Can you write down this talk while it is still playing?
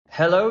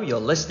Hello, you're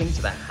listening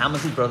to the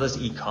Hammersley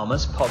Brothers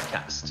e-commerce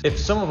podcast. If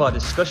some of our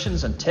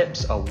discussions and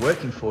tips are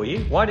working for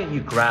you, why don't you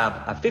grab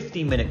a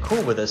 15-minute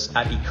call with us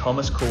at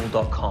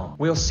ecommercecall.com.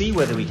 We'll see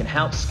whether we can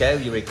help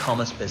scale your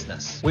e-commerce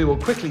business. We will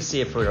quickly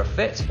see if we're a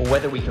fit or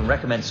whether we can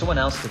recommend someone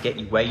else to get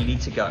you where you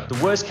need to go.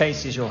 The worst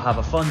case is you'll have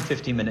a fun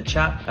 15-minute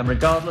chat, and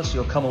regardless,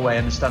 you'll come away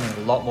understanding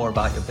a lot more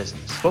about your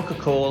business. Book a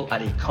call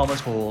at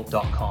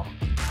ecommercecall.com.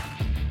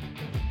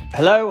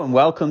 Hello and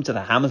welcome to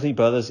the Hammersley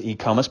Brothers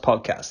e-commerce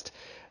podcast.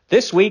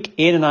 This week,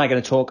 Ian and I are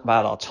going to talk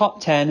about our top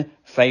 10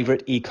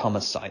 favorite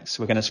e-commerce sites.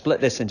 We're going to split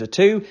this into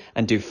 2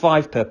 and do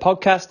 5 per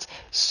podcast.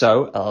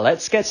 So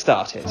let's get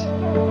started.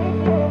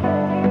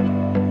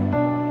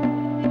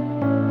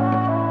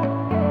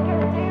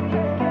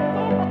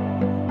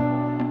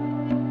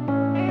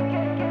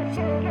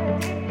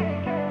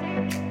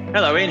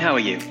 Hello, Ian. How are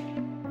you?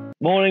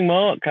 Morning,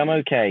 Mark. I'm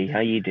okay. How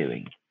are you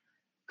doing?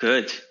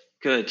 Good.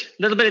 A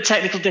little bit of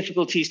technical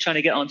difficulties trying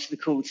to get onto the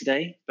call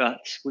today,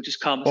 but we'll just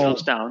calm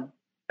ourselves down.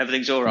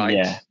 Everything's all right.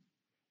 Yeah.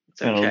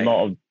 It's okay. And a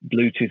lot of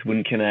Bluetooth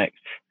wouldn't connect.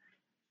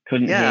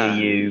 Couldn't hear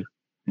you.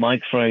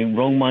 Microphone,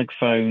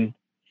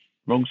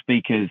 wrong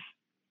speakers.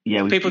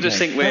 Yeah. People just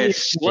think we're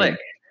slick.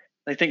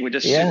 They think we're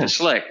just super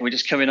slick. We're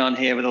just coming on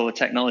here with all the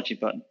technology,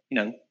 but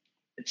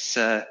it's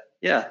there's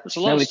a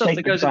lot of stuff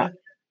that goes in.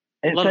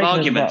 A lot of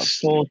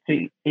arguments.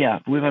 We've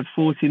had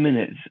 40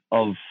 minutes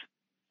of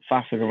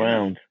faffing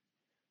around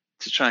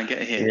to try and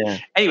get here. Yeah.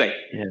 Anyway,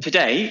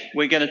 Today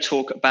we're going to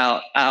talk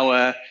about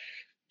our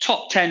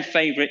top 10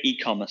 favorite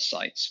e-commerce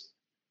sites.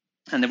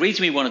 And the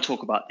reason we want to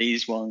talk about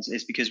these ones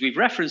is because we've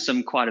referenced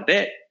them quite a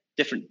bit,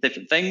 different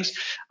things.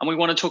 And we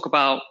want to talk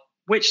about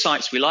which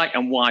sites we like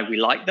and why we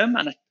like them.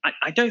 And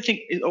I don't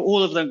think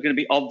all of them are going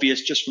to be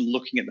obvious just from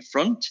looking at the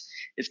front.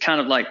 It's kind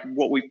of like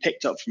what we've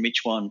picked up from each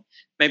one,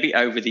 maybe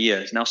over the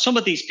years. Now, some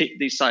of these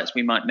sites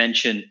we might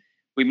mention,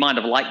 we might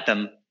have liked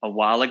them a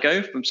while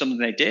ago from something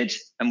they did.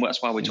 And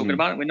that's why we're talking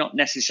about it. We're not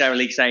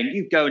necessarily saying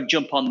you go and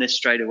jump on this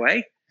straight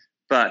away.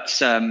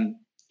 But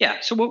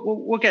so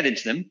we'll get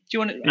into them. Do you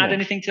want to add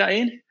anything to that,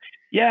 Ian?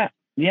 Yeah,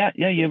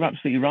 you're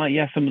absolutely right.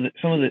 Yeah, some of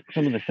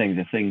the things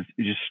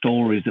are just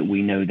stories that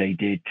we know they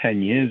did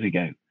 10 years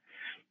ago,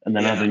 and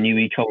then as a new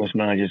e-commerce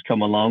manager's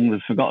come along,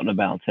 they've forgotten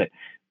about it.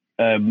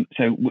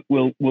 So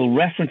we'll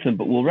reference them,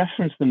 but we'll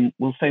reference them.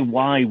 We'll say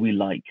why we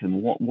like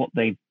them, what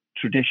they've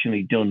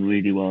traditionally done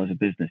really well as a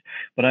business.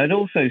 But I'd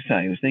also say,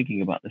 I was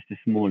thinking about this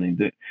morning,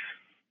 that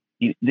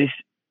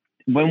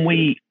when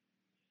we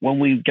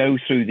go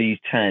through these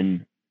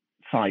 10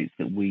 sites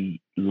that we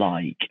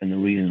like and the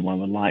reasons why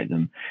we like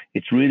them,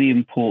 it's really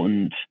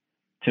important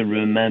to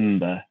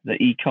remember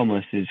that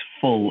e-commerce is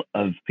full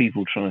of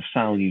people trying to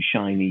sell you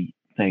shiny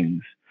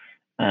things,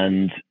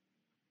 and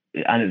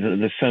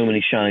there's so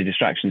many shiny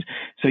distractions.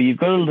 So you've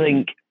got to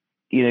think,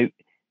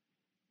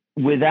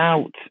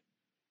 without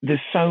there's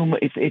so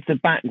much. It's the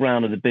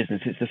background of the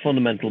business. It's the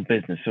fundamental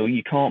business. So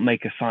you can't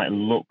make a site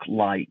look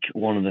like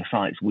one of the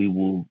sites we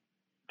will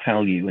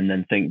tell you and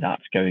then think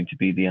that's going to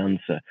be the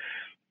answer.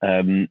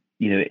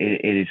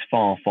 It is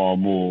far, far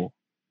more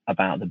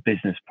about the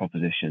business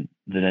proposition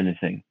than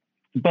anything.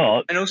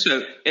 And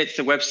also, it's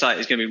the website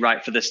is going to be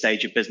right for the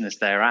stage of business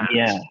they're at.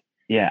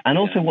 Yeah. And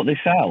also what they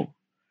sell.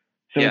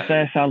 So if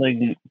they're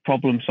selling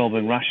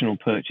problem-solving rational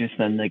purchase,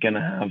 then they're going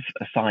to have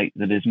a site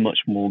that is much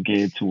more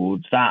geared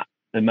towards that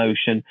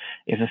emotion.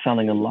 If they're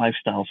selling a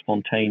lifestyle,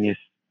 spontaneous,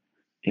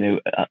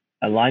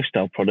 a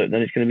lifestyle product,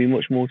 then it's going to be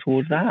much more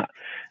towards that.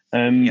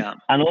 And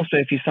also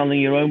if you're selling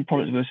your own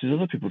products versus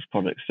other people's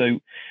products. So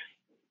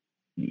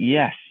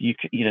yes,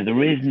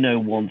 there is no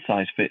one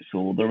size fits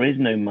all. There is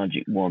no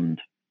magic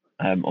wand,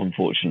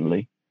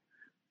 unfortunately.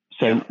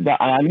 So that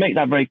I make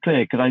that very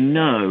clear, because I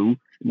know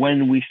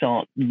when we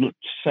start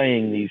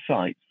saying these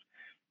sites,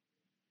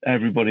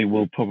 everybody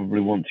will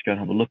probably want to go and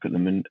have a look at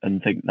them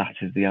and think that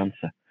is the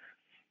answer.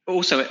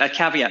 Also, a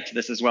caveat to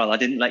this as well, I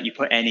didn't let you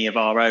put any of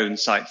our own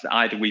sites that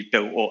either we've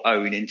built or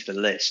own into the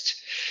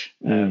list,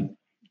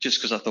 just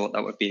because I thought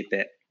that would be a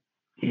bit,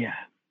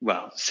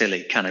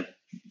 silly, kind of,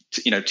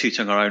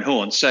 tooting our own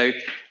horn. So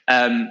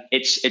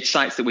it's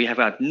sites that we have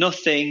had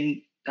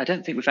nothing. I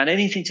don't think we've had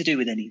anything to do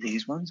with any of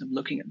these ones. I'm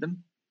looking at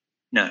them.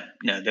 No,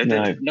 they're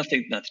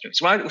nothing to do.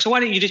 So why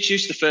don't you just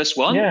choose the first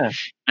one, and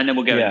then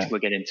we'll get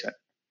into it.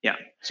 Yeah.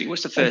 So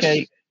what's the first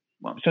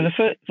one? So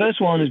the first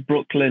one is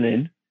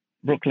Brooklinen.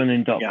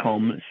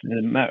 Brooklinen.com. It's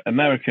an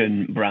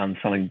American brand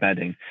selling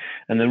bedding,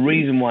 and the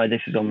reason why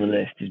this is on the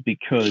list is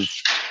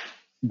because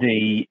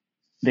they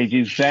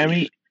do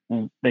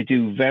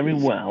very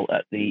well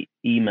at the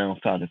email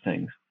side of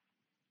things.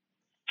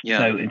 Yeah.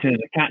 So in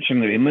terms of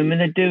catching them,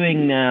 they're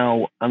doing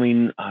now, I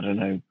don't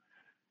know,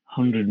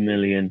 100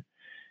 million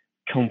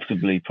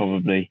comfortably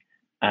probably,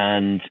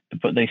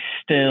 but they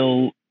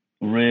still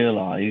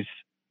realize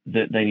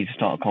that they need to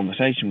start a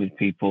conversation with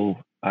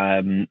people,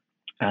 and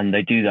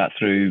they do that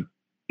through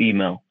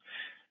email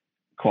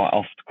quite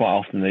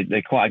often.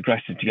 They're quite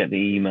aggressive to get the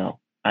email,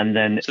 and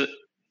then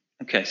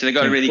Okay, so they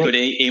got a really good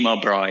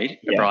email bribe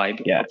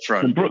up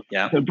front.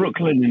 So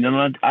Brooklinen,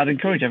 and I'd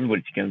encourage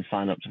everybody to go and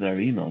sign up to their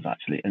emails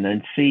actually, and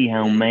then see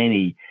how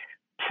many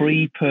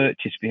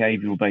pre-purchase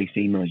behavioral-based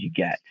emails you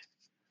get.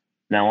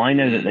 Now I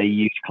know that they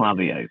use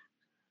Klaviyo,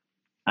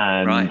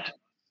 and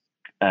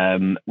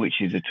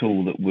which is a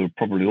tool that we're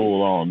probably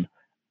all on,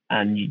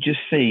 and you just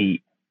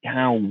see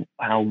how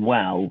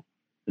well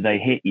they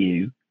hit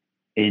you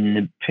in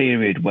the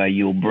period where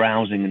you're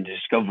browsing and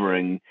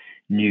discovering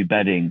new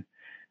bedding.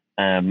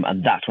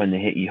 And that's when they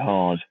hit you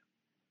hard,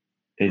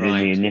 is in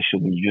the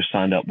initial when you just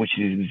signed up, which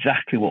is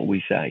exactly what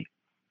we say.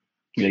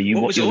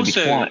 What was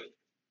also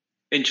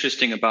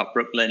interesting about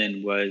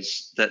Brooklinen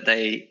was that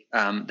they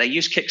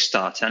used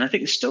Kickstarter, and I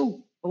think it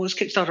was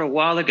Kickstarter a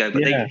while ago,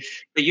 but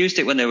they used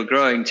it when they were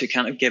growing to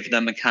kind of give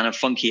them a kind of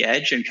funky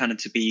edge and kind of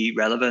to be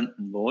relevant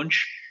and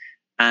launch.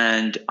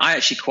 And I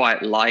actually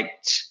quite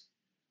liked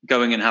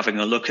going and having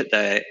a look at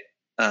their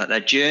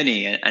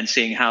journey and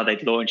seeing how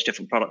they'd launched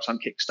different products on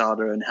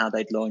Kickstarter and how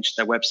they'd launched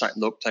their website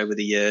looked over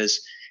the years,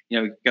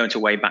 go into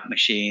Wayback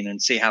Machine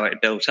and see how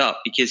it built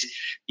up, because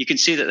you can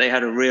see that they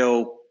had a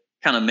real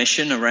kind of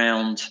mission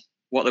around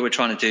what they were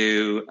trying to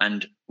do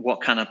and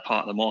what kind of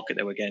part of the market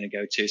they were going to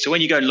go to. So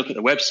when you go and look at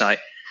the website,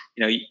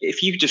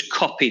 if you just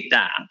copied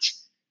that,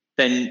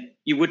 then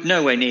you would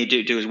nowhere near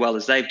do as well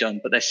as they've done,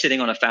 but they're sitting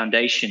on a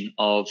foundation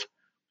of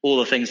all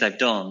the things they've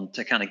done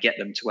to kind of get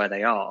them to where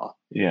they are,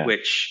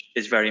 which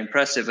is very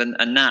impressive.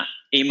 And that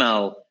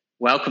email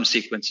welcome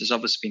sequence has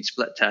obviously been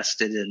split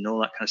tested and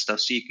all that kind of stuff.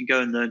 So you can go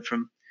and learn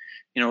from,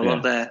 a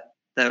lot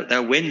of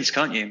their wins,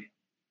 can't you?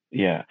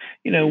 Yeah.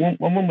 When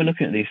we're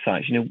looking at these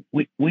sites,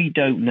 we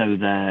don't know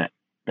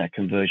their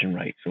conversion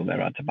rates or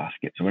their add to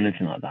baskets or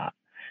anything like that,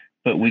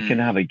 but we can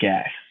have a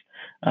guess.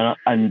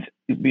 And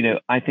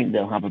I think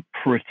they'll have a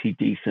pretty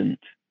decent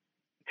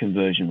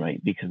conversion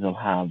rate because they'll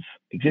have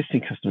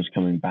existing customers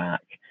coming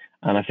back,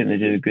 and I think they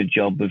do a good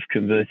job of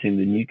converting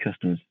the new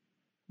customers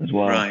as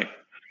well. Right.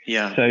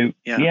 Yeah. So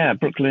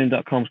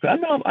Brooklinen.com is good,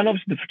 and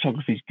obviously the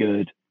photography's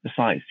good, the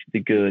site's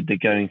good. They're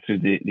going through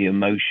the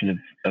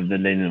emotion of the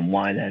linen and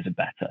why theirs are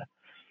better.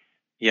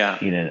 Yeah.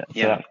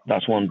 So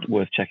that's one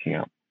worth checking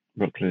out.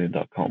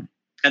 Brooklinen.com.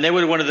 And they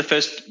were one of the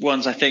first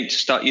ones, I think, to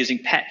start using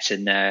pets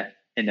in their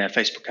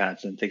Facebook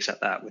ads and things like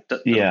that, with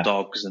little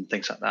dogs and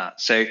things like that.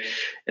 So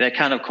they're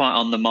kind of quite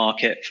on the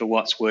market for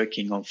what's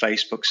working on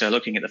Facebook. So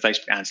looking at the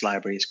Facebook ads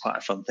library is quite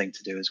a fun thing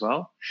to do as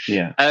well.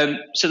 Yeah.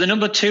 So the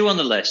number 2 on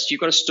the list,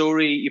 you've got a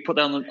story you put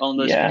down on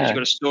this because you've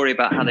got a story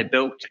about how they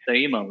built their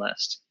email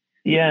list.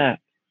 Yeah.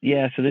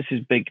 So this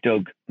is Big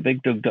Doug,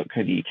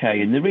 bigdoug.co.uk.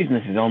 And the reason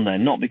this is on there,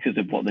 not because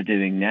of what they're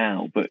doing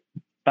now, but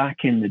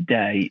back in the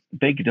day,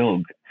 Big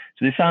Doug.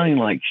 So they're sounding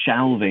like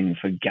shelving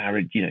for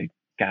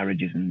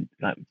garages and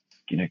like,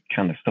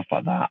 kind of stuff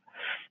like that.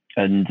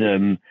 And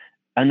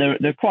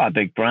they're quite a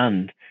big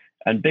brand.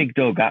 And Big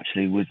Doug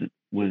actually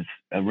was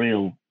a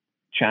real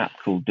chap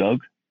called Doug.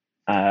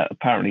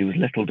 Apparently he was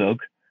Little Doug,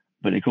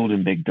 but they called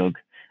him Big Doug.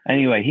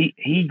 Anyway,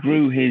 he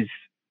grew his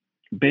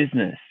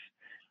business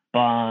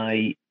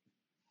by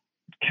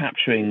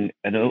capturing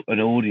an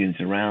audience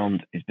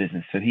around his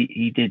business. So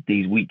he did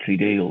these weekly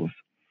deals.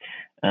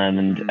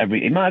 And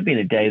it might have been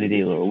a daily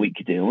deal or a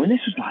weekly deal. And this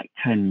was like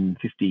 10,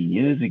 15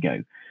 years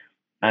ago.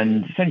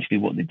 And essentially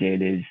what they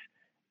did is,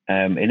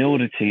 in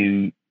order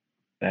to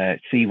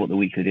see what the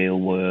weekly deal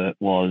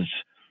was,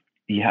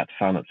 you had to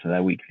sign up to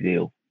their weekly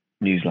deal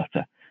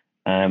newsletter.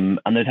 And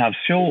they'd have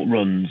short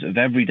runs of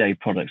everyday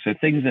products. So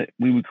things that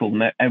we would call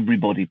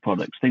everybody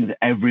products, things that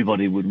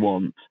everybody would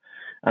want.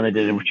 And they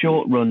did a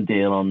short run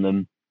deal on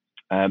them.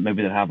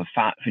 Maybe they'd have a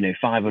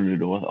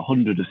 500 or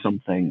 100 or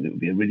something. That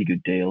would be a really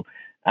good deal.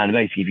 And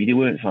basically, if you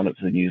weren't signed up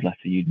to the newsletter,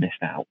 you'd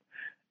missed out.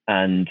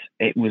 And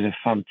it was a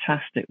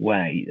fantastic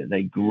way that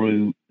they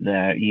grew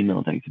their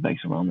email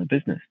database around their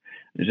business.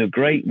 It was a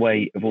great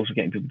way of also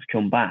getting people to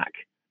come back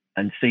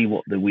and see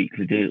what the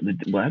weekly deal.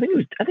 Well, I think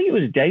it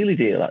was a daily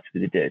deal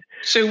actually they did.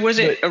 So was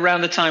it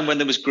around the time when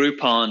there was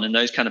Groupon and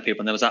those kind of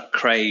people, and there was that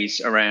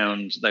craze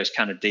around those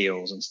kind of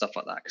deals and stuff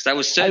like that? Because that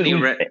was certainly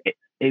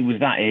it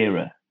was that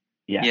era.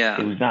 Yeah,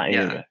 it was that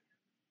era.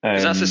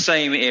 Because that's the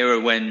same era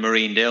when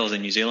Marine Deals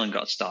in New Zealand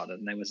got started,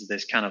 and there was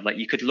this kind of like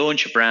you could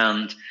launch a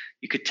brand,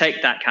 you could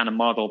take that kind of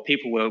model.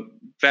 People were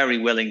very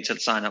willing to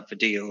sign up for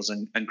deals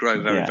and grow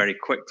very, very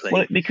quickly.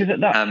 Well, because at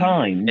that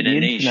time the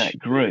internet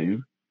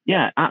grew.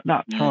 Yeah, at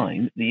that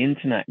time the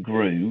internet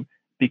grew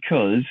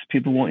because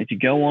people wanted to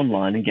go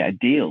online and get a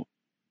deal.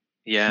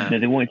 Yeah,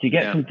 they wanted to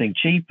get something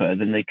cheaper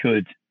than they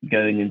could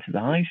going into the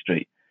high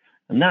street,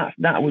 and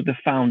that was the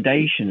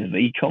foundation of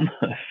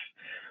e-commerce.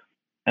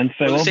 And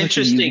so it's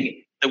interesting.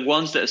 The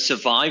ones that have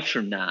survived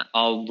from that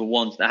are the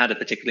ones that had a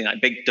particularly,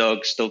 like Big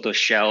Doug still does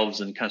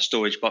shelves and kind of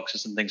storage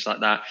boxes and things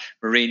like that.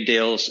 Marine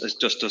Deals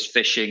just does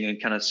fishing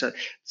and kind of so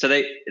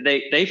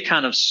they've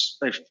kind of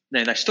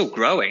they're still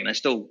growing. They're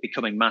still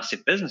becoming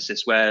massive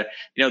businesses where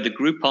the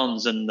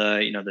Groupons and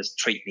there's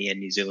Treat Me in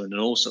New Zealand and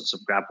all sorts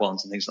of grab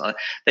ones and things like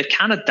that. They've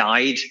kind of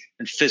died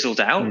and fizzled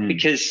out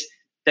because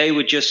they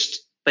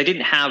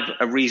didn't have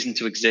a reason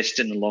to exist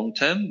in the long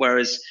term.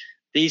 Whereas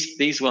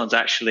these ones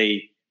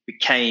actually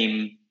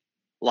became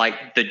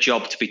like the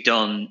job to be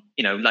done.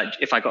 You know, like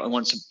if I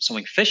want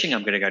something fishing,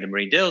 I'm going to go to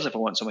Marine Deals. If I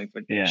want something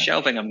for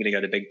shelving, I'm going to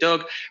go to Big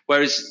Doug.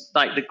 Whereas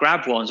like the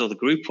grab ones or the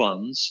group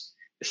ones,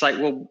 it's like,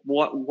 well,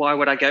 why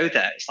would I go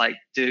there? It's like,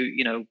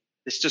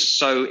 it's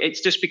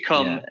just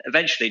become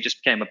eventually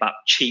just became about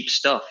cheap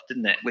stuff,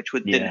 didn't it? Which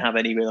didn't have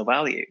any real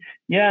value.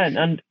 Yeah,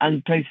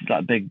 and places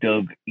like Big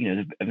Doug,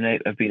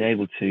 have been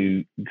able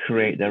to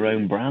create their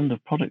own brand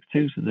of products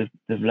too. So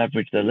they've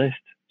leveraged their list.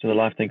 So the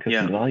lifetime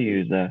customer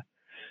value is there.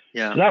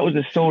 Yeah. So that was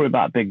a story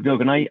about Big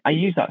Doug, and I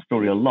use that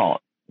story a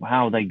lot.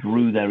 How they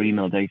grew their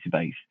email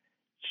database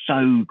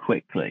so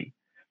quickly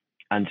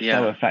and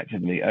so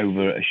effectively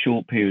over a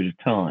short period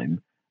of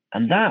time,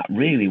 and that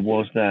really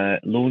was their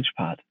launch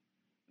pad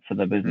for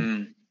their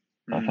business.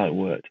 That's how it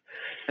worked.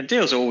 And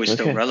Deals are always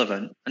still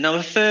relevant. And now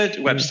the third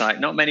website,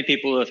 not many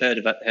people have heard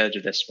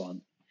of this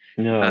one.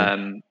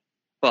 No.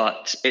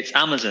 But it's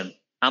Amazon,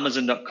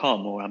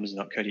 Amazon.com or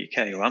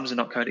Amazon.co.uk or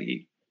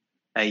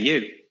Amazon.co.au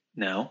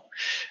now.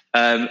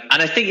 And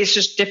I think it's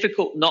just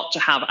difficult not to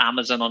have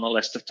Amazon on a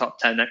list of top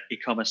 10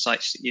 e-commerce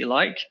sites that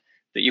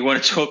you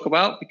want to talk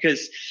about,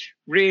 because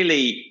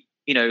really,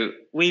 Ian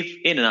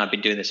and I have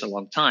been doing this a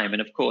long time.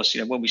 And of course,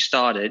 when we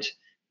started,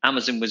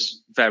 Amazon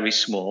was very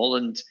small,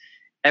 and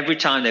every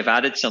time they've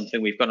added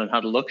something, we've gone and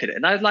had a look at it.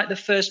 And I was like the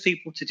first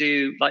people to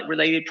do like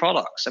related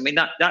products. I mean,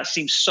 that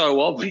seems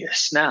so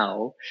obvious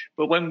now,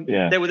 but when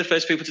they were the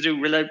first people to do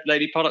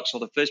related products,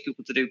 or the first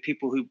people to do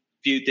people who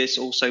viewed this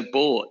also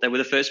bought, they were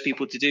the first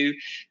people to do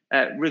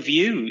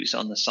reviews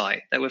on the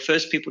site. They were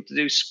first people to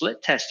do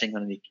split testing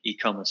on an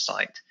e-commerce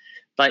site.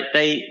 Like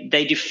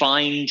they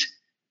defined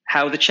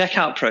how the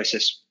checkout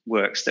process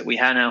works that we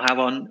now have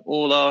on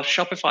all our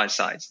Shopify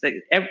sites.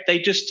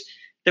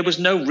 There was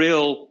no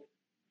real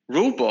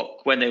rule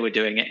book when they were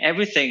doing it.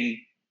 Everything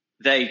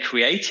they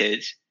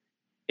created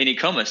in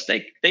e-commerce,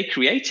 they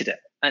created it,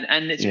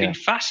 and it's been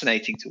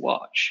fascinating to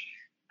watch.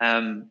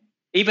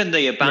 Even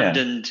the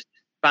abandoned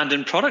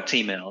product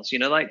emails,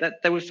 like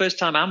that, they were the first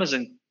time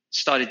Amazon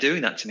started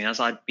doing that to me.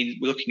 As I'd been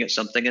looking at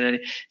something, and then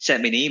it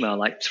sent me an email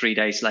like 3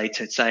 days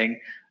later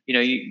saying, do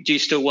you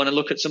still want to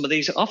look at some of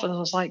these offers? And I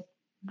was like,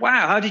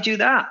 wow, how did you do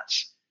that?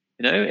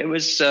 It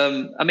was,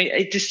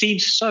 it just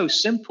seems so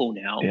simple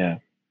now. Yeah.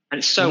 And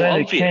it's so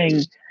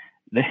obvious.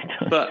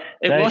 But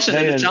it wasn't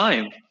at the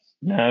time.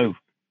 No,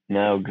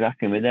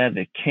 exactly. I mean, they're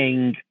the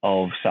king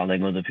of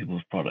selling other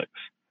people's products.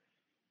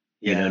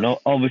 Yeah.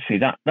 Obviously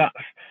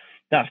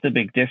that's the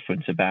big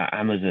difference about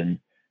Amazon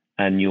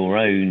and your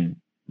own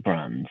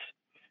brands.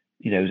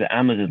 Is that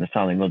Amazon are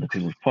selling other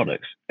people's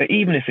products,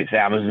 even if it's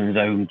Amazon's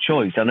own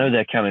choice. I know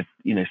they're kind of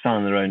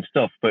selling their own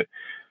stuff, but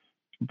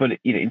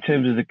in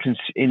terms of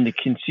in the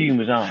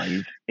consumer's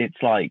eyes,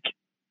 it's like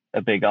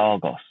a big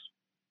Argos.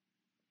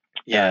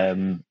 Yeah.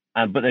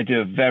 But they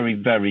do a very,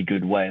 very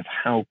good way of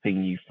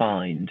helping you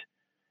find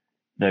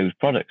those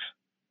products.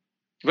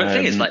 But the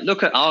thing is,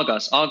 look at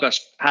Argos. Argos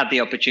had the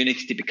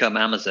opportunity to become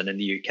Amazon in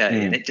the UK,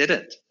 and it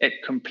didn't.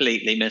 It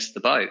completely missed the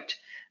boat.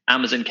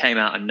 Amazon came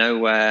out of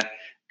nowhere,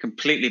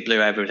 completely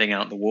blew everything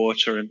out the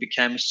water, and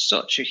became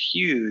such a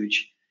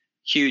huge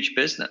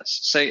business.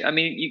 So, I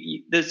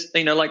mean, there's,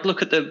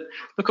 look at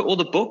all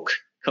the book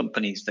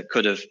companies that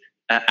could have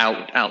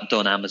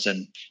outdone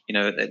Amazon,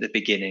 at the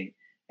beginning.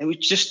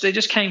 They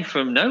just came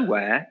from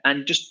nowhere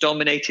and just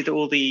dominated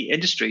all the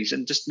industries,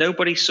 and just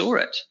nobody saw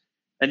it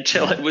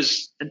until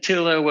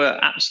they were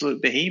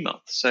absolute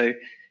behemoths. So,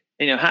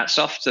 hats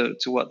off to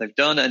what they've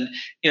done. And,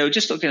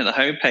 just looking at the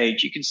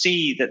homepage, you can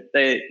see that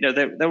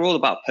they're all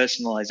about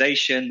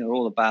personalization. They're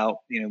all about,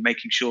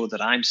 making sure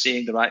that I'm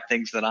seeing the right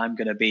things that I'm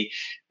going to be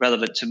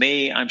relevant to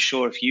me. I'm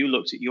sure if you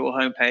looked at your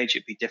homepage,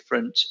 it'd be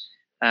different.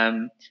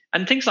 And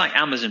things like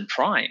Amazon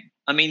Prime,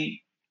 I mean,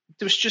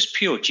 it was just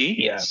pure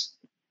genius.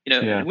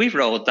 We've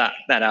rolled that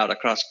out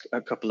across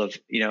a couple of,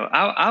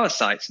 our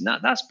sites, and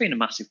that's been a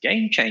massive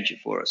game changer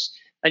for us.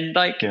 And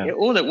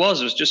all it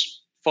was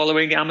just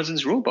following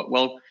Amazon's rulebook.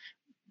 Well,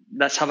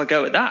 let's have a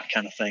go at that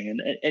kind of thing. And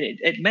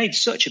it made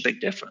such a big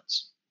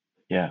difference.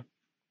 Yeah.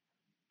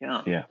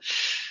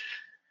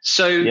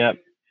 So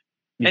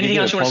anything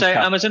else you want to say,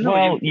 Amazon?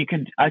 Well, you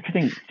could, I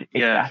think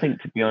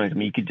to be honest,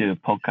 you could do a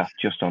podcast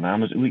just on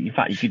Amazon. In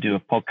fact, you could do a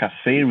podcast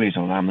series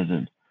on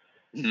Amazon.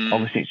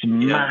 Obviously it's a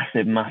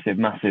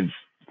massive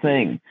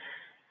thing.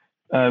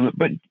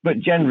 But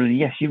generally,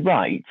 yes, you're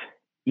right.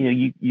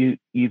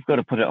 You've got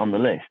to put it on the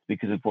list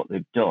because of what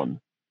they've done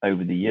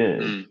over the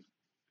years.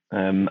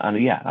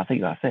 I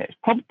think that's it.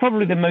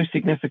 Probably the most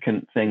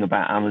significant thing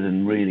about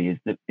Amazon really is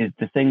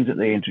the things that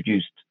they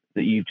introduced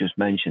that you've just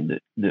mentioned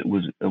that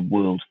was a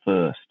world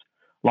first,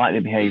 like the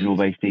behavioral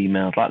based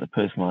emails, like the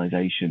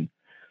personalization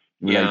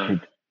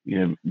related,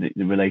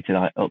 the related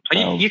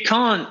upsells. You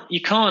can't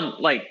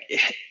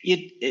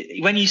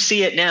when you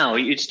see it now,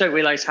 you just don't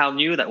realize how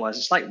new that was.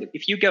 It's like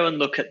if you go and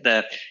look at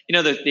the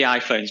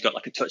iPhone's got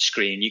like a touch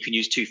screen, you can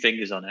use 2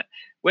 fingers on it.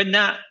 When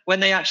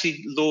they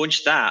actually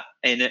launched that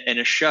in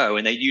a show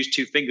and they used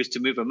 2 fingers to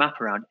move a map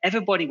around,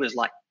 everybody was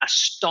like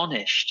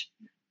astonished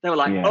They were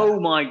like, oh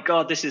my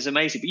God, this is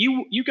amazing. But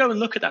you go and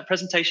look at that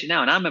presentation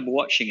now, and I remember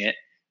watching it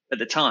at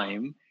the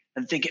time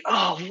and thinking,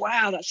 oh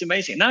wow, that's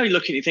amazing. Now you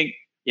look at it and you think,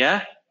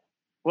 yeah,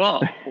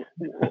 what?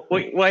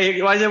 why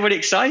is everybody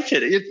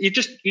excited?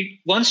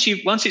 Once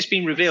it's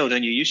been revealed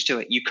and you're used to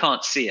it, you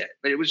can't see it.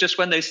 But it was just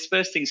when those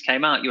first things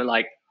came out, you were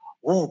like,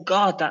 oh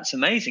God, that's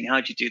amazing.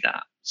 How'd you do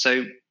that?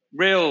 So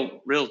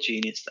real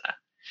genius there.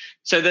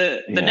 So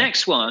the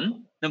next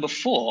one, number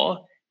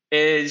 4,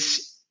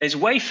 is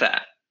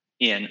Wayfair,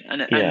 Ian.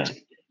 And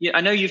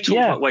I know you've talked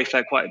about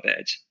Wayfair quite a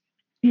bit.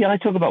 Yeah, I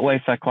talk about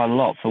Wayfair quite a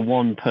lot for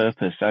one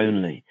purpose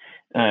only.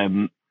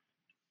 What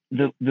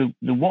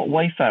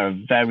Wayfair are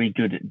very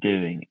good at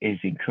doing is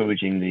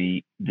encouraging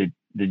the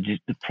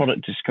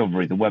product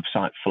discovery, the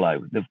website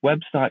flow. The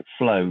website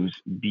flows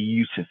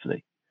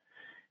beautifully,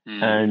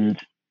 and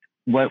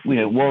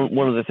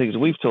one of the things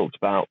we've talked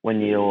about when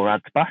your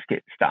add to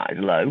basket stat is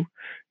low,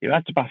 your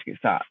add to basket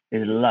stat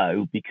is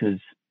low because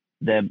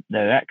they're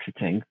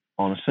exiting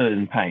on a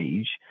certain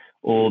page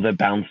or they're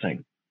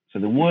bouncing. So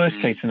the worst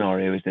case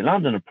scenario is they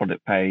land on a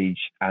product page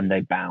and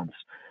they bounce.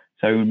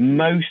 So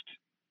most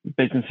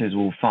businesses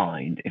will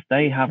find if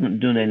they haven't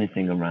done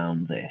anything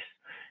around this,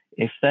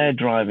 if they're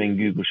driving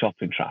Google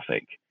Shopping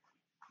traffic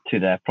to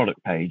their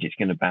product page, it's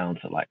going to bounce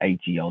at like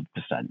 80%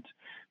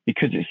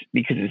 because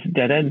it's a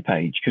dead end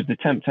page, because the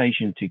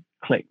temptation to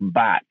click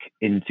back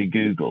into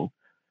Google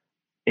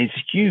is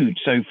huge.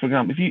 So for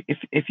example,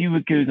 if you were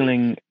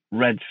Googling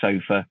red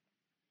sofa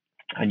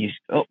and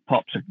up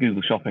pops a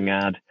Google Shopping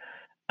ad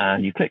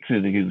and you click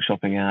through the Google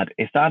Shopping ad,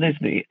 if that is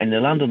and they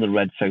land on the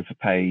red sofa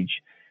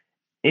page,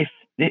 if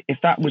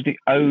that was the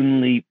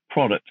only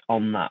product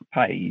on that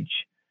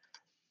page,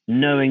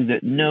 knowing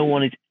that no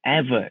one is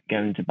ever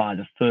going to buy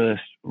the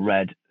first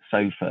red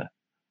sofa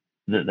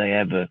that they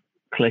ever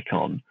click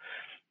on,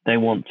 they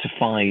want to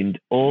find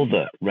all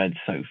the red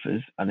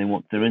sofas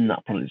and they're in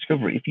that product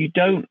discovery. If you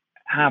don't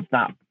have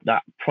that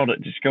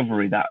product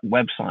discovery, that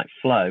website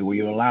flow where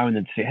you're allowing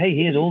them to say, hey,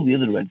 here's all the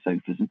other red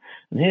sofas, and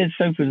here's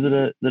sofas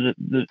that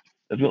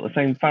have got the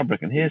same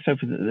fabric, and here's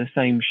sofas that are the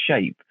same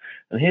shape,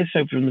 and here's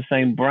sofas from the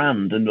same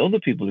brand, and other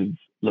people who've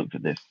looked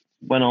at this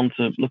went on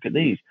to look at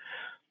these.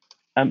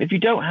 If you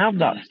don't have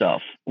that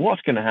stuff,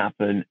 what's going to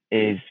happen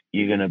is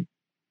you're going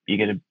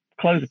to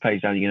close the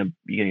page down. You're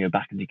going to go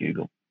back into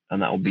Google,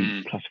 and that will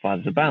be classified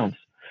as a bounce.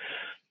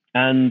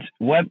 And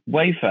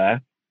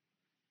Wayfair,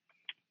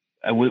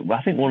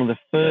 I think one of the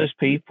first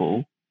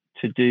people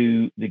to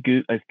do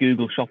a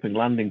Google Shopping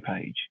landing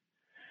page.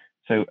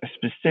 So a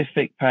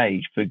specific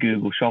page for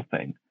Google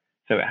Shopping.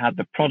 So it had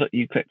the product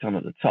you clicked on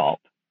at the top,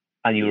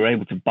 and you were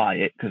able to buy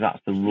it because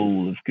that's the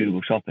rule of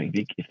Google Shopping.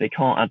 If they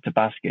can't add to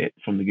basket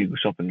from the Google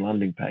Shopping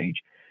landing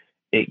page,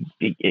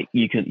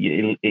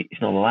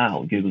 it's not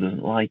allowed. Google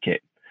doesn't like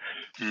it.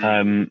 So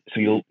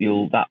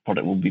that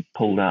product will be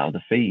pulled out of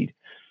the feed.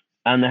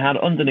 And they had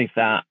underneath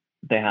that,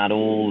 they had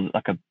all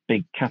like a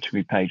big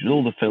category page with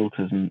all the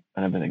filters and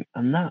everything.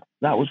 And that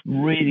was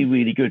really,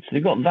 really good. So they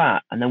got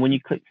that. And then when you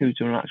click through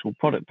to an actual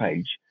product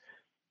page,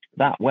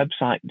 that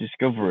website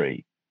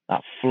discovery,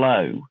 that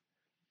flow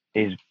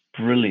is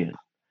brilliant.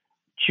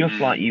 Just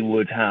like you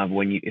would have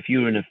if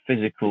you were in a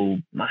physical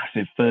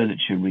massive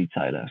furniture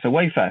retailer. So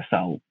Wayfair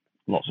sell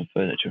lots of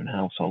furniture and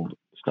household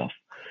stuff.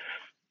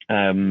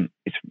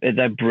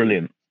 They're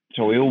brilliant.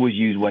 So we always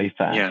use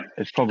Wayfair. Yeah,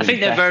 I think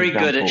they're very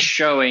good at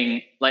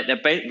showing,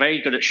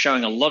 very good at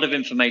showing a lot of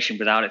information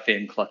without it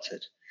being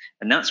cluttered,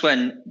 and that's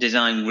when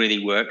design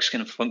really works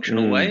in a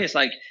functional way. It's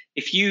like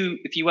if you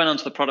went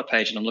onto the product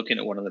page and I'm looking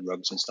at one of the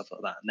rugs and stuff like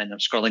that, and then I'm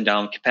scrolling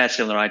down, compare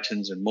similar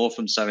items and more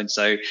from so and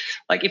so.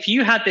 Like if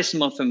you had this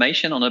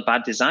information on a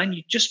bad design,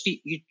 you'd just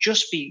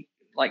be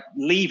like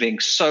leaving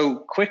so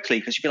quickly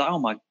because you'd be like, oh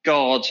my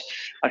God,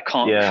 I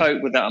can't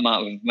cope with that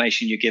amount of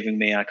information you're giving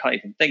me. I can't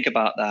even think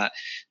about that.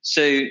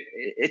 So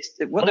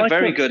they're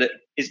very good at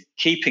is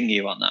keeping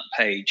you on that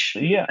page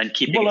and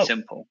keeping it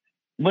simple.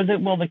 They're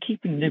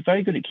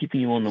very good at keeping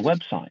you on the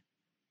website.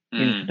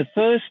 The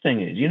first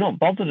thing is you're not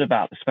bothered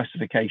about the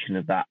specification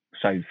of that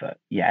sofa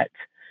yet.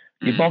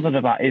 You're bothered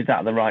about, is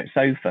that the right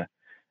sofa?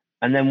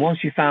 And then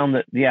once you found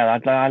that,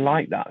 I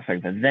like that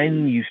sofa,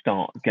 then you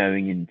start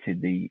going into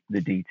the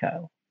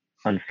detail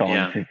and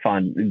starting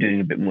to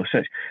doing a bit more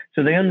search.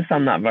 So they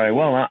understand that very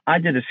well. I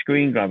did a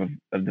screen grab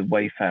of the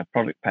Wayfair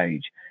product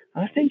page.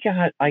 I think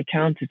I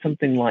counted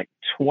something like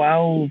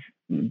 12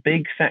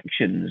 big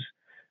sections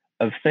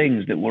of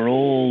things that were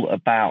all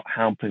about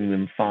helping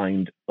them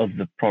find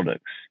other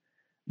products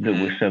that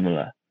were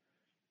similar.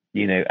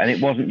 And it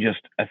wasn't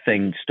just a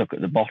thing stuck at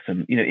the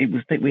bottom.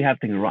 We had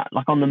things right,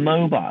 like on the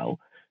mobile.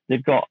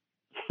 They've got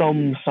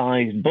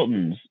thumb-sized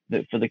buttons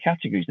for the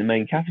categories, the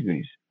main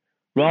categories.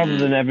 Rather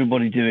than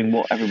everybody doing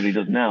what everybody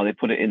does now, they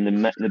put it in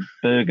the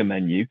burger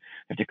menu. You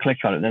have to click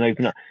on it, then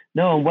open up.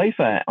 No, on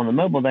Wayfair, on the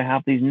mobile, they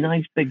have these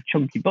nice big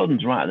chunky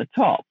buttons right at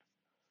the top.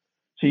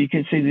 So you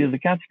can see the other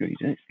categories.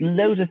 And it's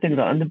loads of things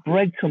like that. And the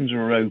breadcrumbs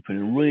are open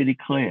and really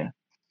clear.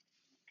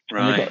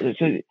 Right.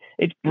 So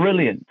it's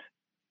brilliant.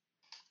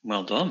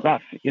 Well done.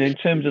 That's, in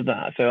terms of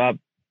that. So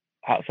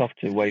hats off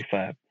to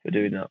Wayfair for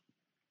doing that.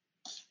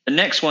 The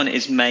next one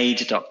is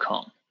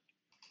made.com.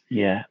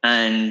 Yeah.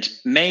 And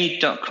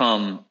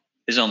made.com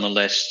is on the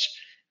list.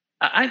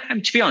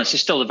 To be honest,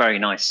 it's still a very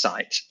nice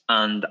site.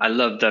 And I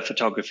love the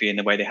photography and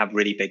the way they have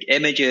really big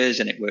images,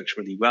 and it works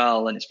really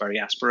well, and it's very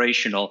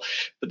aspirational.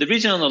 But the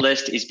reason on the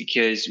list is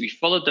because we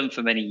followed them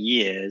for many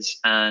years,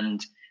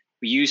 and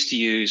we used to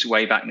use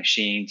Wayback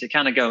Machine to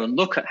kind of go and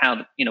look at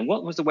how,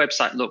 what was the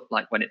website look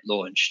like when it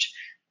launched?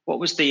 What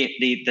was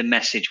the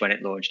message when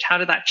it launched? How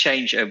did that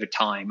change over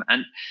time?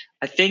 And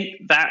I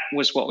think that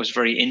was what was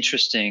very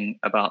interesting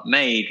about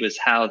Made, was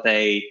how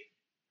they,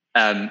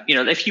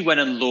 if you went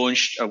and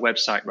launched a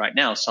website right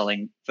now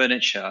selling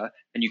furniture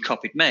and you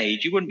copied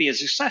Made, you wouldn't be as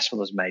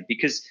successful as Made,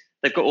 because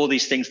they've got all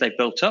these things they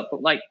built up.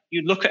 But like,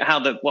 you look at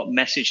how what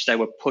message they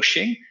were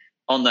pushing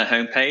on their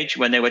homepage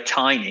when they were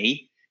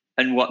tiny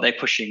and what they're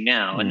pushing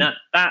now. And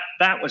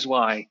that was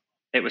why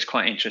it was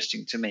quite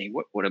interesting to me.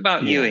 What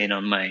about you, Ian,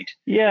 on Made?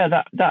 Yeah,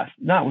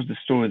 that was the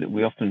story that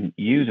we often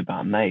use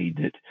about Made,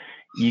 that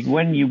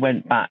when you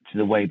went back to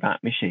the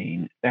Wayback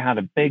Machine, they had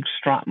a big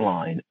strap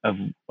line of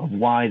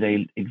why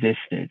they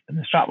existed. And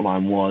the strap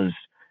line was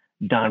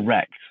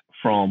direct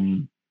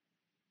from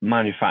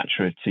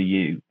manufacturer to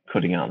you,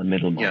 cutting out the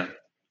middleman,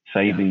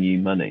 saving you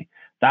money.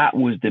 That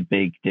was the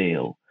big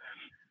deal.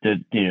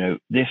 That,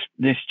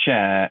 this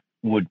chair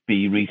would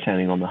be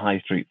retailing on the high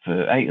street for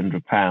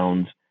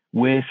 £800.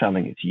 We're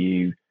selling it to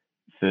you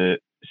for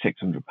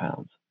 £600.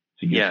 So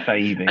you're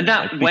saving. And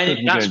that's when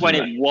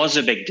it was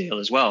a big deal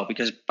as well,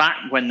 because back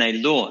when they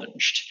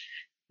launched,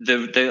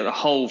 the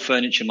whole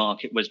furniture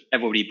market was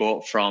everybody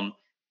bought from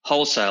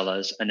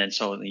wholesalers and then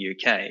sold in the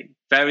UK.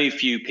 Very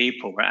few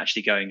people were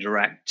actually going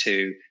direct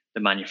to the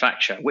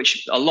manufacturer,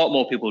 which a lot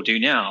more people do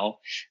now.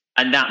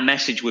 And that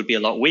message would be a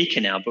lot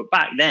weaker now. But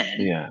back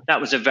then, that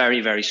was a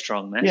very, very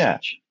strong message. Yeah,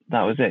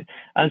 that was it.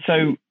 And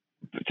so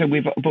a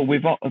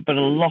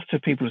lot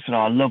of people have said,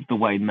 I love the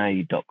way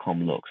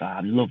made.com looks. I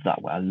love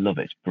that way. I love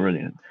it. It's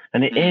brilliant.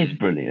 And it is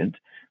brilliant.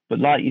 But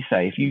like you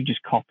say, if you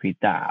just copied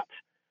that,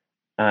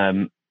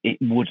 it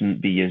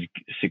wouldn't be as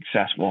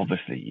successful,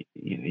 obviously,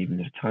 even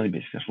if a tiny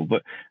bit successful.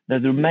 But the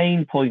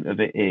main point of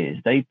it is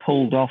they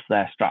pulled off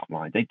their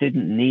strapline. They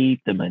didn't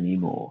need them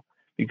anymore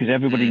because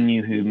everybody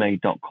knew who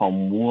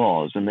made.com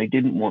was, and they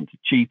didn't want to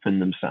cheapen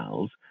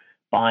themselves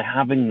by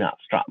having that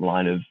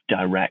strapline of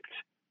direct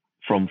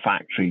from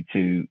factory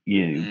to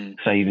you,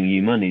 saving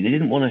you money. They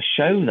didn't want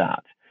to show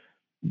that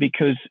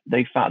because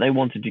they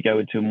wanted to go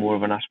into more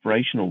of an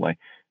aspirational way.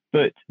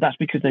 But that's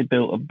because they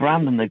built a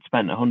brand and they'd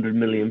spent £100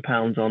 million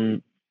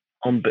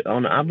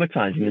on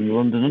advertising in the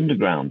London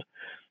Underground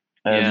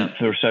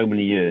for so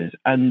many years.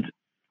 And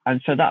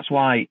so that's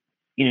why,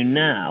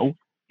 now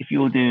if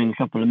you're doing a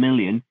couple of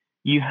million,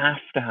 you have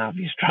to have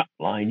your strap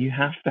line, you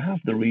have to have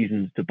the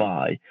reasons to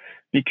buy,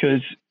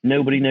 because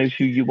nobody knows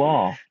who you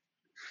are.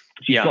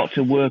 So you've got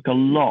to work a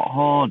lot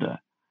harder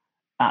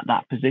at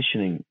that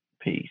positioning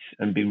piece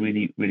and be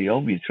really, really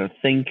obvious. So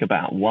think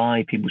about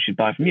why people should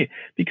buy from you,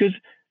 because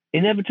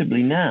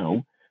inevitably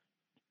now,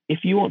 if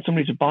you want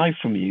somebody to buy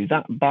from you,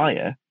 that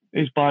buyer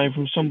is buying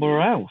from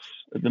somewhere else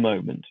at the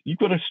moment. You've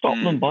got to stop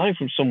them buying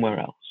from somewhere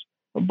else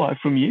and buy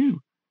from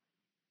you.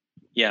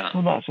 Yeah.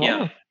 Well, that's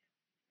hard.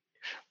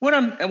 What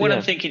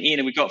I'm thinking, Ian,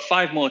 and we've got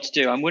 5 more to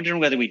do. I'm wondering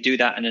whether we do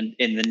that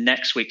in the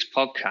next week's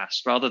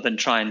podcast rather than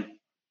try and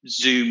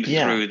zoom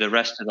through the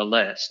rest of the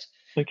list.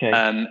 Okay.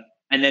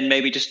 And then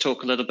maybe just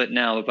talk a little bit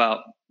now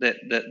about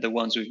the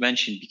ones we've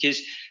mentioned,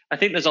 because I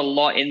think there's a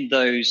lot in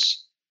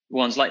those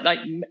ones, like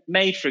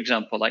Made, for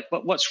example. Like,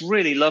 what's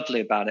really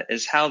lovely about it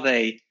is how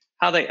they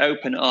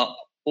open up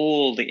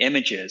all the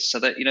images so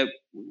that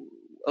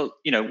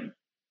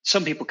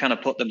some people kind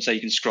of put them so you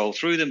can scroll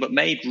through them, but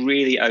Made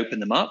really open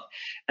them up,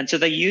 and so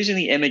they're using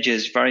the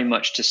images very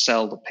much to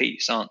sell the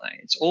piece, aren't they?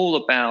 It's all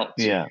about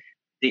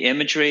the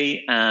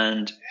imagery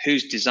and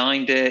who's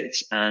designed it,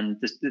 and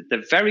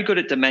they're very good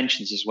at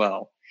dimensions as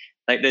well.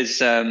 Like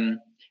there's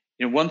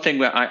one thing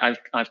where I've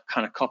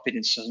kind of copied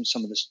in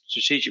some of the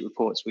strategic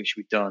reports which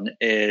we've done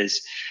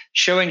is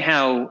showing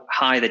how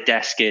high the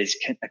desk is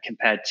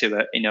compared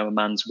to a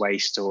man's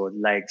waist or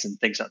legs and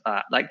things like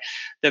that. Like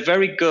they're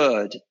very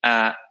good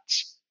at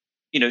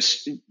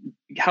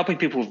helping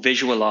people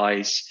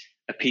visualize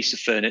a piece of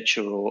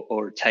furniture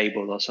or a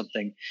table or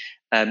something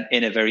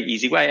in a very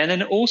easy way, and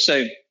then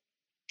also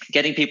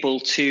getting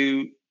people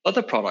to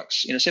other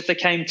products. So if they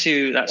came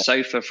to that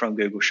sofa from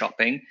Google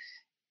Shopping,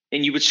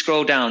 and you would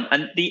scroll down,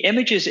 and the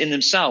images in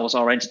themselves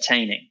are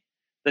entertaining.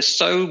 They're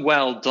so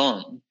well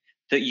done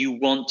that you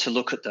want to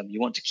look at them.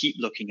 You want to keep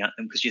looking at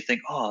them because you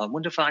think, I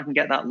wonder if I can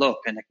get that look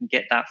and I can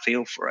get that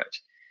feel for it.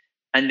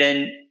 And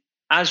then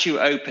as you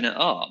open it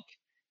up,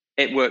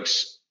 it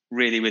works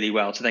really, really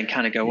well to then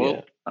kind of go,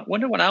 well, I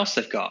wonder what else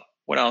they've got,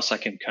 what else I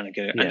can kind of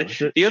go. Yeah.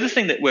 And the other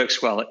thing that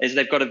works well is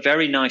they've got a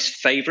very nice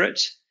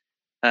favorite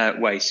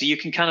way. So you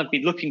can kind of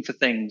be looking for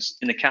things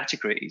in the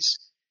categories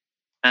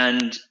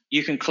and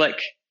you can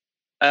click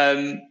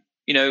the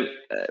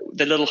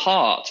little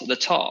heart at the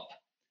top,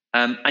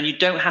 and you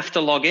don't have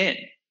to log in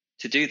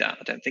to do that.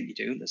 I don't think you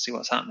do. Let's see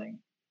what's happening.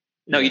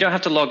 No, you don't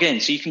have to log in.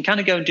 So you can kind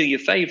of go and do your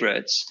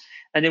favorites.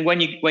 And then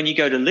when you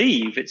go to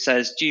leave, it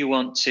says, do you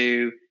want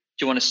to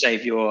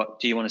save your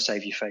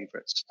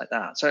favorites, like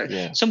that? So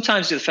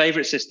sometimes the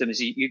favorite system is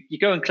you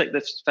go and click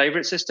the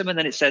favorite system, and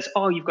then it says,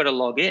 oh, you've got to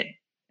log in.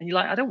 And you're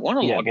like, I don't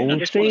want to log in. I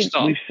just want to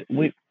stop.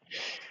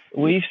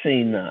 We've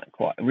seen that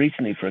quite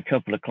recently for a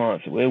couple of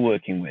clients that we're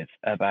working with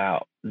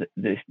about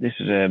this. This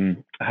is a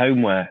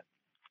homeware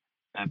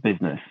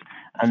business,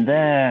 and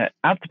their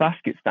add to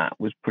basket stat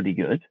was pretty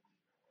good,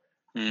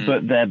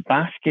 but their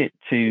basket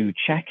to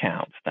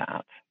checkout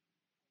stat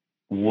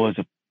was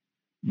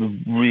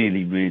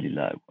really, really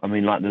low. I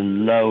mean, like the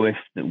lowest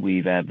that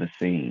we've ever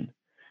seen.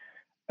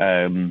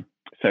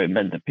 So it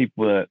meant that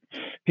people were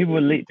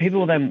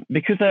then,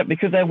 because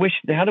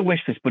they had a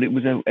wish list, but it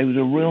was a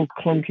real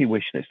clunky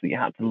wish list that you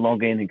had to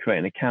log in and create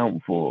an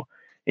account for.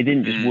 It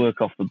didn't just work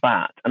off the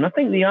bat. And I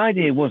think the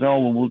idea was, oh,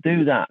 well, we'll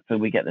do that so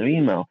we get their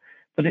email.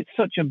 But it's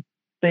such a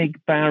big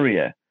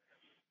barrier.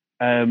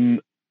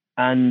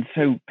 And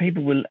so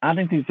people were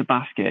adding things to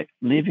basket,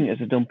 leaving it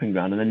as a dumping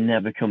ground, and then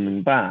never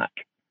coming back.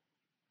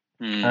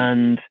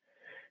 And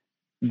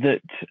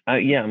that,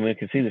 we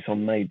can see this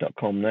on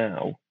made.com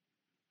now.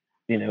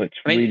 You know, it's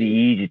really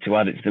easy to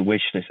add it to the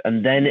wish list,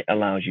 and then it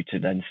allows you to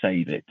then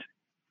save it.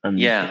 And,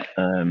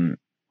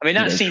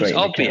 that seems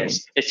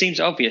obvious. It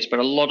seems obvious, but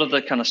a lot of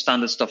the kind of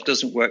standard stuff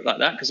doesn't work like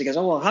that, because it goes,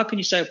 oh, well, how can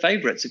you save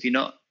favorites if you're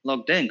not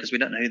logged in? Because we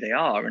don't know who they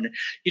are. And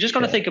you just got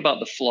to think about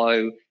the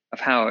flow of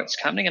how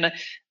it's happening. And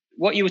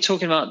what you were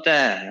talking about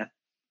there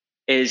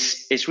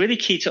is really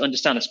key to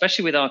understand,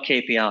 especially with our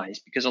KPIs,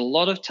 because a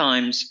lot of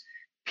times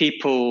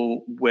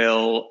people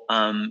will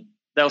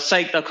they'll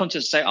come to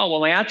us and say, oh, well,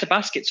 my add to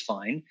basket's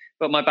fine,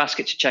 but my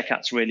basket to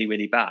checkout's really,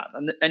 really bad.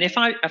 And if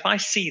I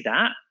see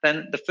that,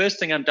 then the first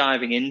thing I'm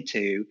diving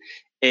into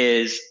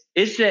is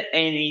there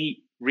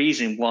any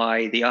reason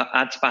why the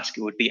add to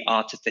basket would be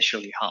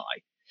artificially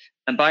high?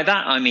 And by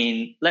that, I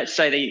mean, let's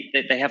say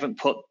they haven't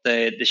put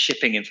the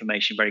shipping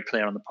information very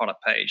clear on the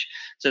product page.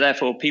 So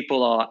therefore,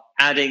 people are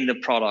adding the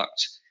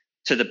product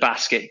to the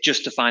basket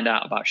just to find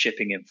out about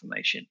shipping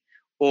information.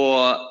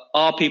 Or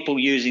are people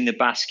using the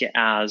basket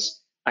as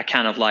a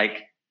kind of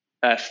like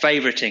a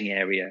favoriting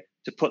area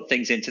to put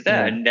things into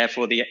there, and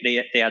therefore the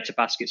add to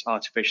basket's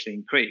artificially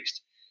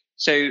increased?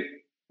 So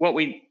what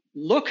we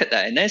look at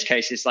there in those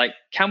cases, like,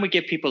 can we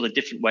give people a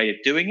different way of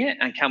doing it,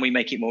 and can we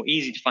make it more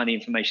easy to find the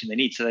information they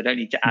need so they don't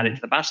need to add it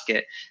to the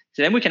basket?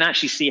 So then we can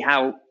actually see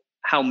how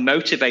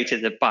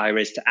motivated the buyer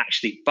is to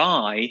actually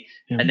buy,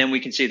 and then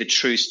we can see the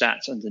true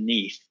stats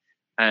underneath.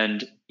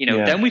 And,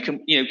 then we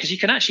can, because you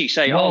can actually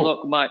say, oh,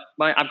 look, my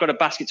I've got a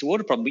basket to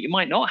order problem, but you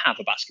might not have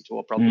a basket to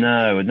order problem.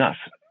 No, and that's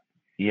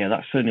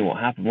certainly what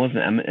happened,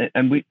 wasn't it?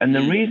 And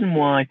the reason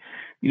why,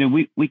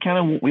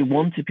 we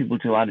wanted people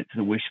to add it to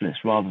the wish list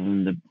rather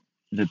than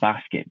the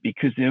basket,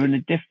 because they're in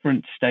a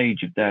different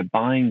stage of their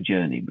buying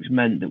journey, which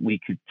meant that we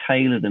could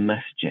tailor the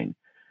messaging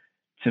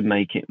to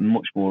make it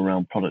much more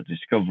around product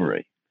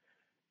discovery.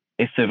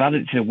 If they've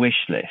added it to a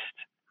wish list,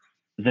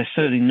 they're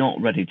certainly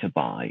not ready to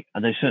buy,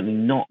 and they're certainly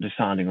not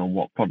deciding on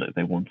what product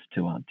they wanted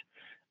to add.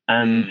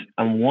 And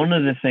one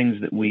of the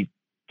things that we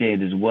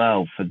did as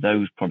well for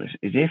those products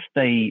is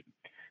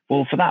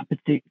for that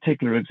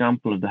particular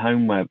example of the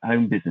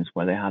home business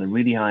where they had a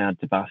really high add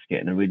to basket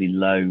and a really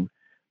low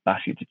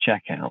basket to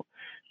checkout,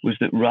 was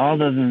that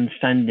rather than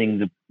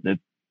sending the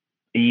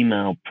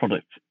email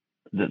product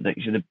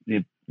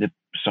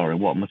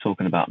what am I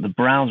talking about? The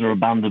browser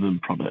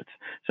abandonment product.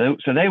 So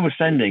they were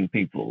sending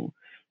people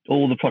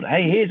all the product.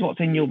 Hey, here's what's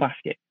in your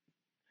basket.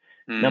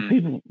 Now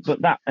so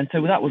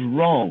that was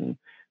wrong,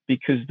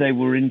 because they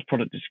were in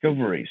product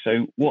discovery.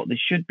 So what they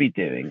should be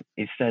doing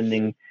is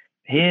sending,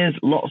 here's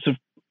lots of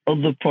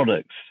other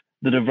products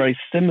that are very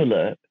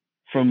similar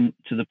to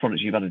the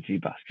products you've added to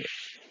your basket.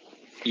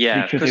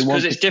 Yeah,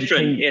 because it's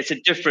different. It's a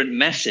different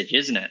message,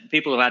 isn't it?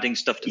 People who are adding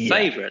stuff to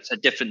favorites are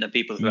different than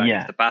people who are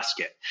adding to the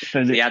basket.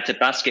 So the add to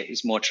basket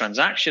is more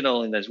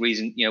transactional, and there's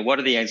reason. What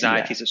are the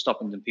anxieties that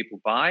stopping them people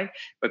buy?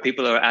 But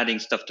people who are adding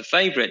stuff to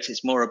favorites,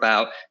 it's more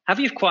about, have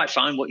you quite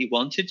found what you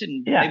wanted,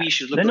 and maybe you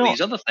should look at these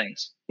other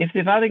things. If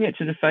they're adding it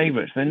to the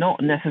favorites, they're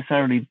not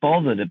necessarily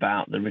bothered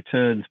about the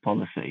returns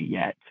policy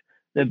yet.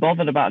 They're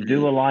bothered about,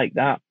 do I like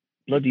that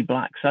bloody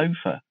black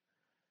sofa?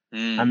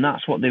 And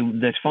that's what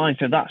they're fine.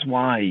 So that's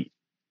why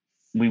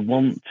we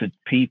want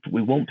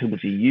people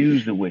to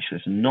use the wish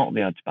list and not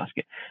the add to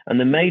basket. And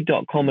the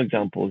made.com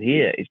example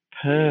here is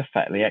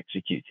perfectly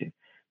executed,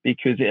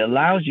 because it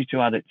allows you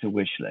to add it to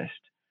wish list,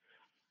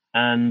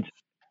 and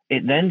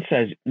it then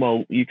says,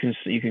 well, you can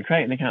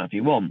create an account if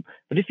you want,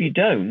 but if you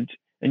don't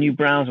and you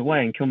browse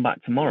away and come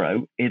back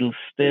tomorrow, it'll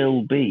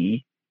still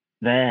be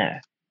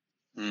there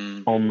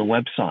on the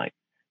website,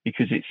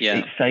 because it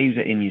saves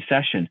it in your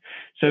session.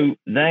 So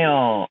they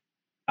are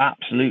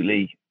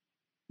absolutely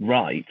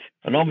right.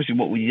 And obviously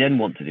what we then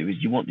want to do is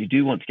you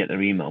do want to get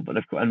their email, but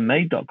of course, and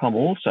made.com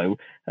also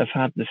have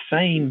had the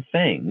same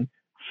thing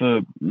for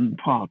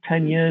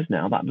 10 years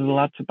now. That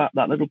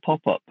little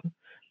pop-up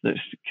that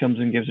comes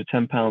and gives a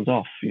 £10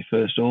 off your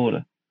first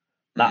order.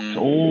 That's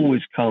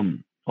always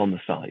come on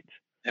the site.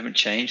 Haven't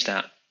changed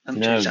that.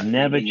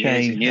 Never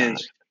changed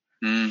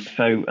that.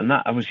 So, and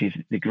that obviously is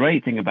the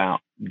great thing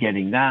about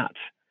getting that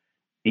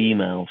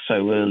email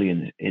so early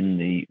in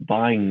the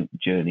buying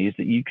journey is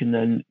that you can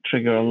then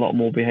trigger a lot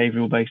more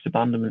behavioral based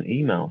abandonment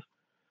emails.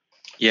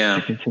 Yeah.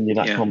 To continue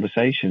that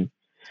conversation.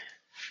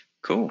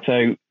 Cool.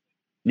 So,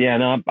 yeah,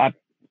 no,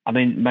 I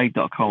mean,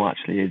 Made.com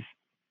actually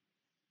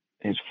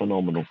is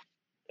phenomenal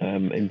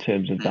in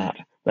terms of that.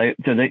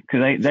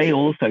 They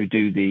also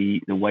do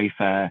the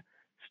Wayfair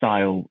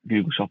style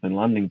Google Shopping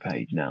landing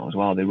page now as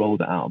well. They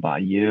rolled it out about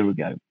a year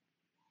ago.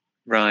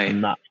 Right.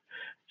 And that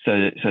so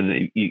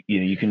that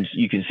you can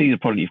see the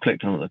product you've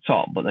clicked on at the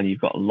top, but then you've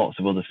got lots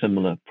of other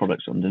similar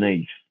products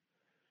underneath.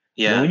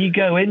 Yeah. Now, when you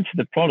go into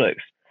the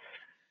products,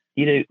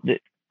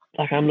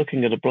 like I'm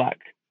looking at a black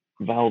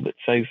velvet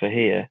sofa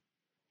here,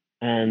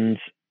 and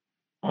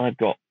I've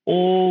got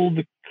all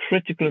the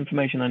critical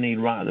information I need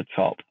right at the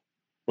top,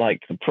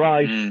 like the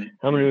price,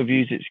 how many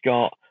reviews it's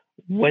got,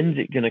 when's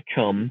it going to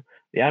come,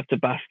 the add to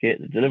basket,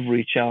 the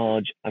delivery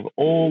charge. I've got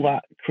all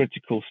that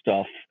critical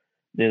stuff.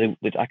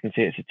 I can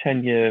see it's a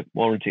 10-year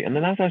warranty. And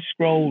then as I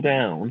scroll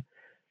down,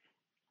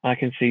 I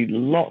can see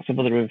lots of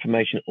other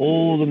information.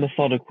 All the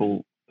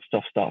methodical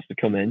stuff starts to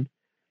come in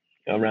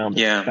around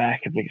the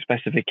spec, the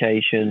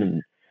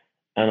specification,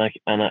 and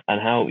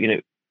how,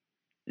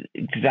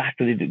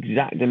 exactly the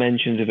exact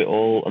dimensions of it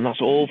all. And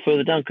that's all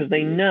further down because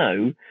they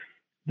know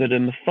that a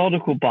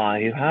methodical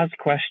buyer who has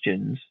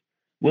questions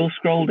will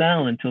scroll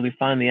down until they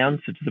find the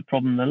answer to the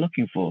problem they're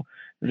looking for.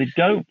 If they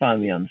don't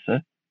find the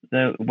answer,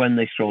 when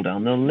they scroll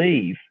down, they'll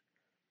leave.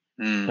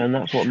 And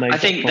that's what makes. I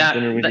think that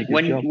really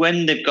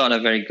when they've got a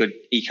very good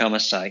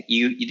e-commerce site,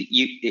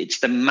 it's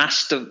the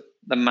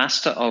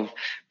master of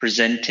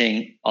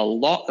presenting a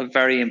lot of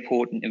very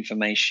important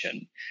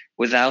information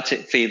without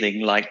it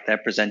feeling like they're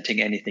presenting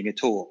anything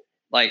at all.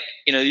 Like,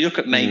 you look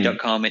at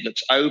Made.com, it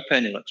looks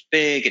open, it looks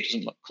big, it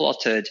doesn't look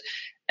cluttered,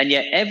 and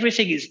yet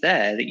everything is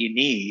there that you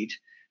need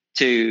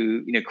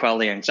to, quell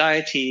the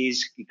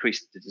anxieties,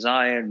 increase the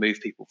desire, and move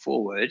people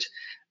forward.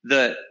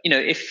 That,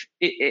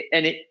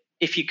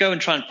 if you go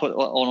and try and put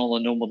on all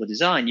the normal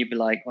design, you'd be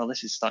like, well,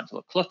 this is starting to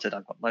look cluttered.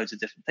 I've got loads of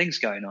different things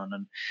going on,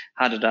 and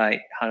how did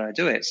I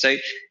do it? So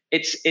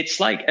it's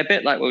like a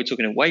bit like what we were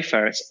talking in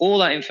Wayfair. It's all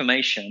that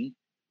information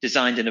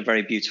designed in a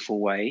very beautiful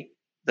way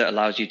that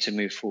allows you to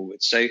move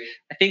forward. So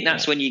I think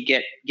that's when you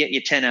get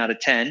your 10 out of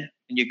 10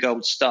 and your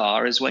gold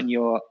star is when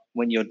you're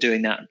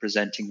doing that and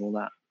presenting all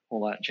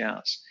that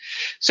jazz.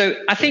 So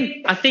I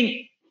think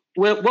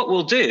what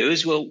we'll do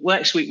is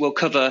next week we'll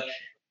cover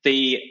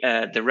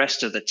the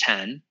rest of the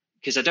 10,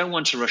 because I don't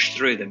want to rush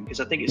through them, because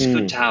I think it's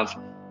good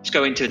to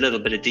go into a little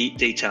bit of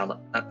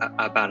detail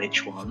about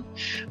each one.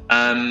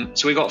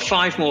 So we've got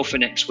 5 more for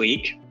next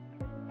week.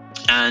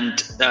 And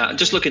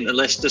just looking at the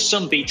list, there's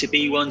some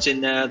B2B ones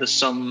in there, there's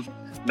some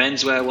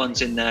menswear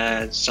ones in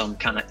there, some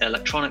kind of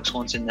electronics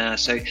ones in there.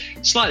 So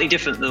slightly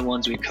different than the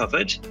ones we've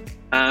covered.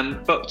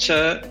 But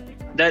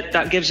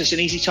that gives us an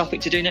easy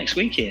topic to do next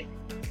week, Ian.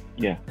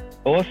 Yeah.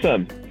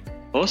 Awesome.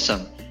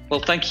 Well,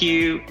 thank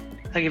you.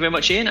 Thank you very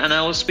much, Ian, and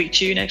I will speak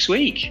to you next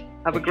week.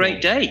 Have a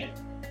great day.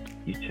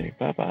 You too.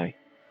 Bye-bye.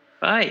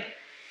 Bye.